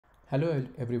Hello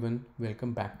everyone,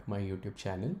 welcome back to my YouTube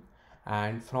channel.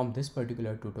 And from this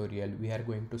particular tutorial, we are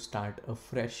going to start a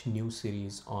fresh new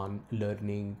series on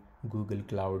learning Google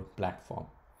Cloud Platform.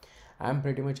 I'm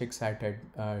pretty much excited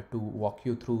to walk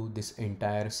you through this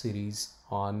entire series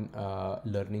on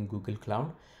learning Google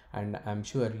Cloud, and I'm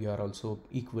sure you are also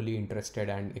equally interested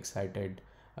and excited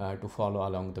to follow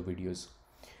along the videos.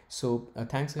 So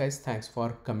thanks guys, thanks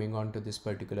for coming on to this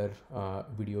particular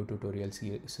video tutorial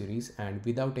series, and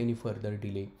without any further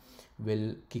delay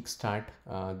we'll kickstart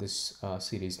this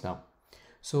series now.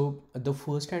 So the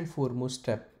first and foremost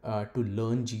step to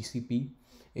learn GCP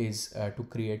is to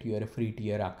create your free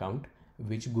tier account,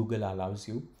 which Google allows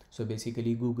you. So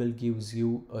basically Google gives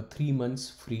you a 3 months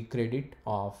free credit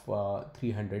of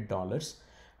 $300,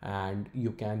 and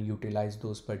you can utilize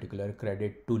those particular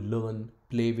credit to learn,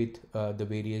 play with the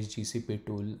various GCP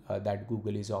tool that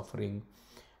Google is offering,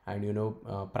 and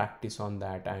practice on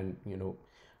that, and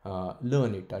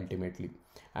learn it ultimately.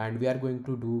 And we are going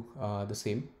to do the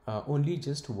same. Only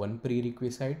just one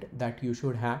prerequisite that you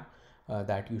should have,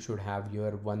 that you should have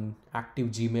your one active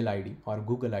Gmail ID or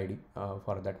Google ID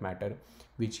for that matter,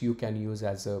 which you can use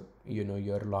as a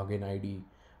your login ID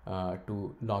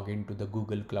to log into the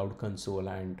Google Cloud Console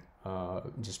and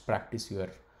just practice your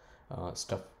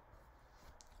stuff.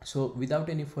 So without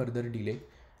any further delay,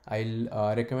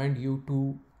 I'll recommend you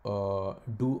to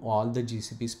do all the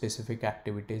GCP specific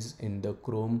activities in the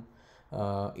Chrome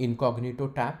incognito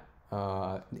tab.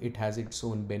 It has its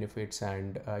own benefits,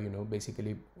 and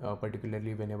basically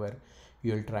particularly whenever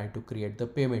you'll try to create the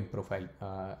payment profile,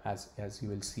 as you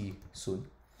will see soon.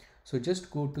 So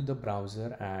just go to the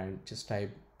browser and just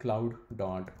type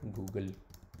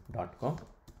cloud.google.com,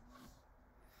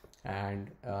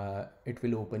 and it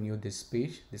will open you this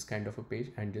page, this kind of a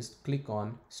page, and just click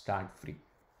on start free.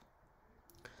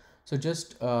 So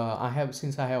just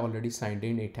since I have already signed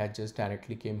in, it has just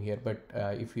directly came here, but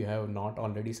if you have not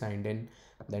already signed in,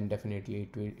 then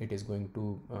definitely it is going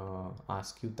to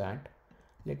ask you that.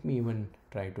 Let me even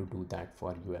try to do that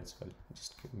for you as well.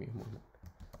 Just give me a moment.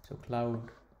 So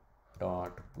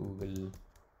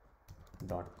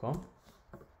cloud.google.com.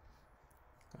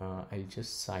 I'll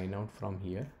just sign out from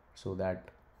here so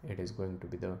that it is going to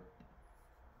be the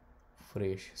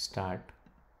fresh start.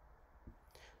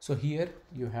 So here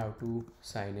you have to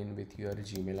sign in with your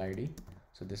Gmail ID.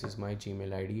 So this is my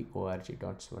Gmail ID,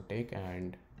 org.swatek,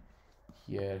 and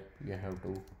here you have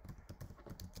to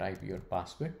type your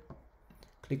password.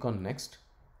 Click on next.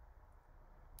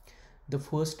 The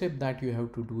first step that you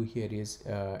have to do here is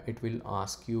it will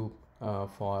ask you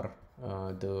for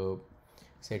the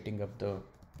setting up the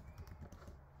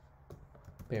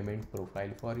payment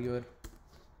profile for your.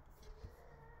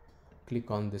 Click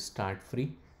on the start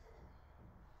free,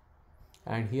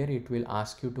 and here it will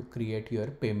ask you to create your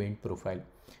payment profile.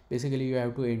 Basically you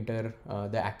have to enter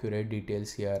the accurate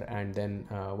details here, and then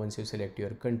once you select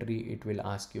your country, it will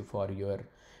ask you for your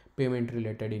payment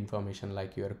related information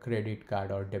like your credit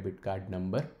card or debit card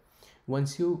number.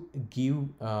 Once you give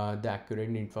the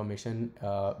accurate information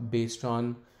based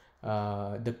on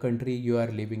the country you are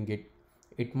living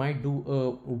it might do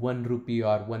a 1 rupee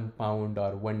or 1 pound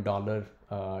or $1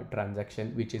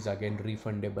 transaction, which is again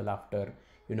refundable after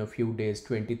few days,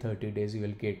 20-30 days. You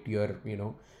will get your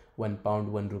 1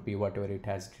 pound, 1 rupee, whatever it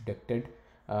has deducted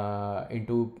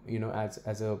into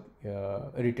as a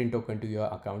written token to your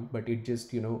account. But it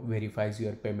just verifies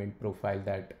your payment profile,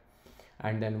 that,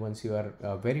 and then once you are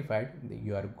verified,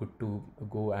 you are good to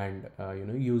go and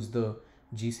use the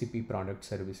GCP product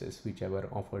services whichever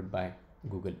offered by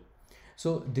Google.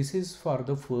 So this is for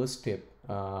the first step,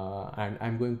 and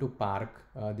I'm going to park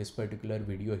this particular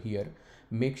video here.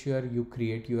 Make sure you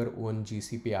create your own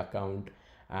GCP account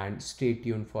and stay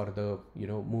tuned for the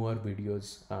more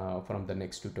videos from the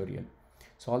next tutorial.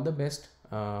 So all the best.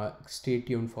 Stay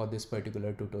tuned for this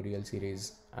particular tutorial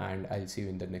series, and I'll see you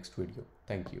in the next video.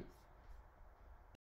 Thank you.